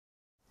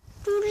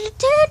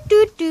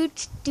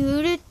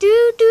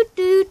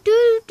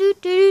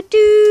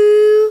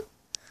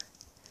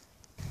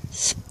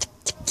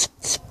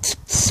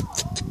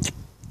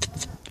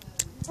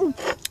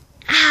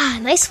Ah,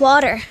 nice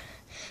water.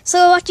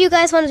 So what do you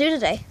guys want to do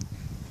today?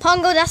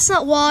 Pongo, that's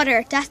not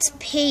water, that's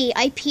pee.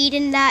 I peed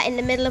in that in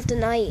the middle of the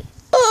night.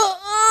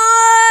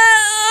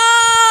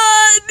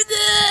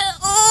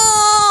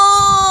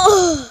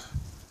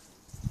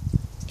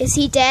 Is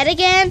he dead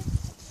again?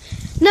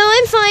 No,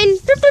 I'm fine.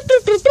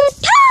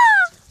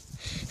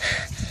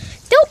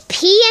 Don't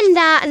pee in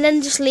that and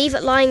then just leave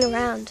it lying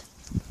around.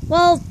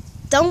 Well,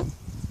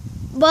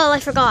 I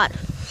forgot.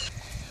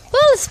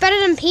 Well, it's better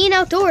than peeing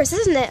outdoors,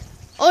 isn't it?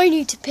 I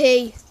need to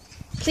pee.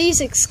 Please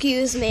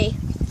excuse me.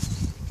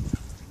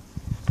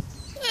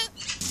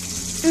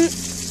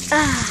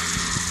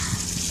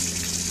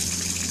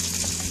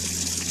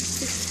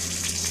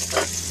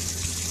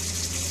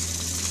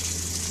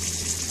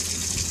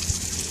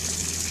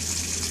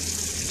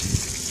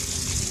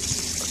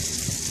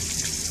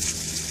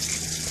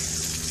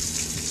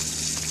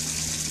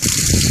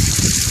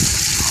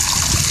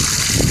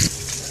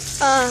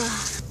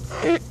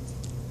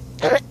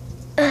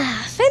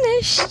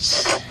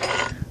 Finished.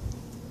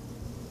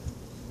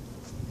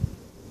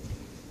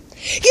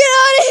 Get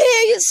out of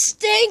here, you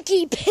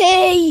stinky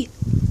pig!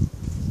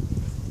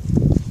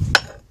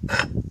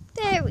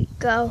 There we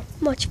go.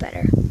 Much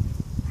better.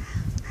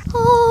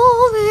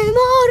 Ave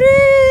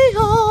Maria.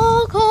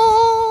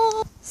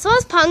 So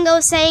as Pongo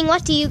was saying,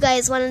 what do you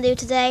guys want to do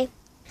today?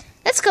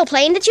 Let's go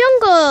play in the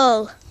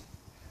jungle.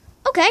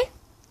 Okay.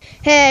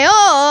 Hey,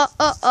 oh,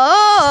 oh,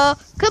 oh,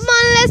 come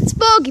on, let's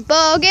boogie,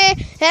 boogie.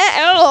 Hey,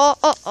 oh,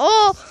 oh,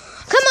 oh,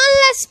 come on,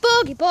 let's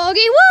boogie,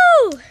 boogie,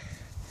 woo!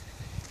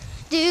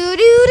 Do,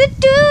 do, do,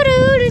 do,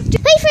 do, do.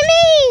 Wait for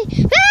me!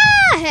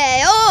 Ah,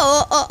 hey,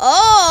 oh, oh,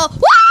 oh,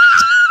 woo!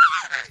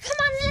 Come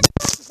on,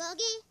 let's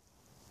boogie.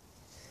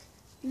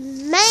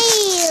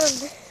 Man,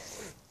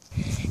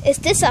 is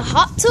this a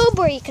hot tub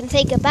where you can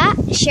take a bath?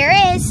 It sure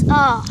is.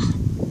 Oh,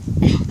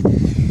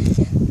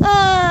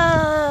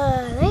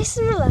 nice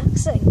and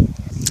relaxing.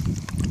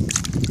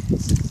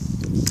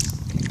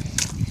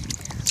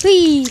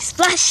 Please,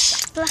 splash,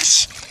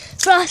 splash,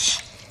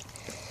 splash.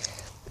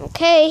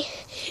 Okay.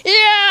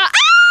 Yeah!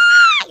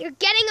 Ah! You're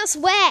getting us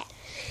wet.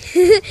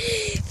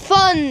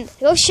 Fun.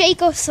 Go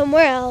shake us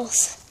somewhere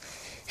else.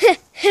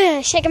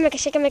 Shake a make,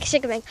 shake a make,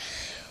 shake a make.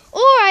 Or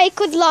I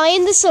could lie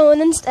in the sun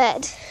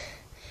instead.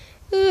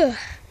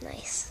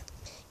 Nice.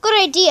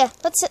 Good idea.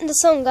 Let's sit in the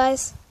sun,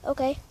 guys.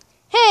 Okay.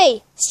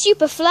 Hey,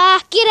 stupid fly,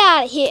 get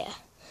out of here.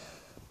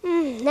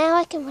 Now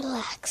I can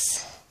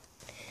relax.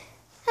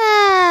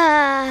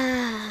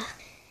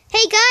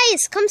 Hey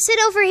guys, come sit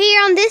over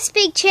here on this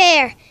big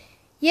chair.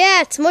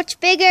 Yeah, it's much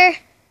bigger.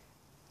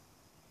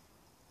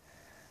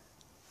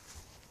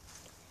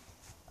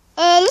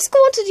 Let's go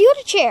on to the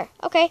other chair.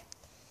 Okay.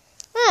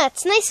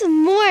 It's nice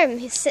and warm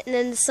sitting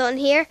in the sun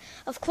here.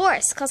 Of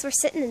course, because we're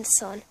sitting in the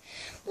sun.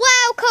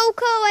 Wow,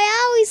 Coco,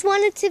 I always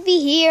wanted to be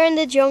here in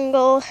the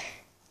jungle.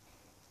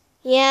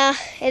 Yeah,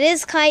 it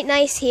is quite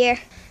nice here.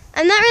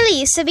 I'm not really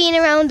used to being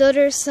around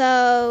others,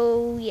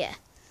 so yeah.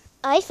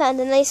 I found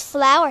a nice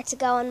flower to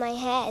go on my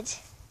head.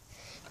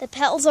 The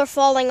petals are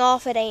falling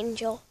off it,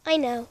 Angel. I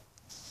know.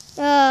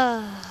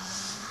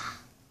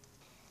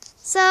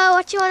 So,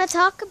 what you want to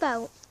talk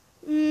about?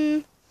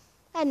 I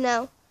don't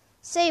know.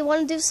 Say you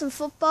want to do some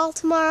football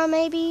tomorrow,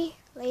 maybe?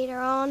 Later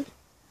on?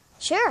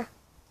 Sure.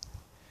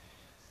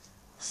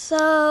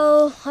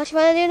 So, what you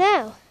want to do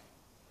now?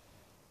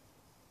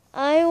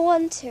 I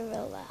want to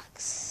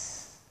relax.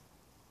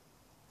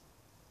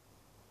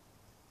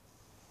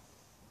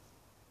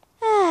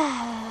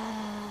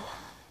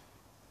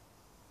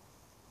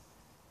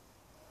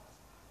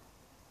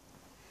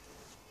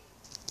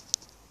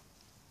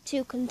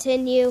 To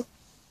continue.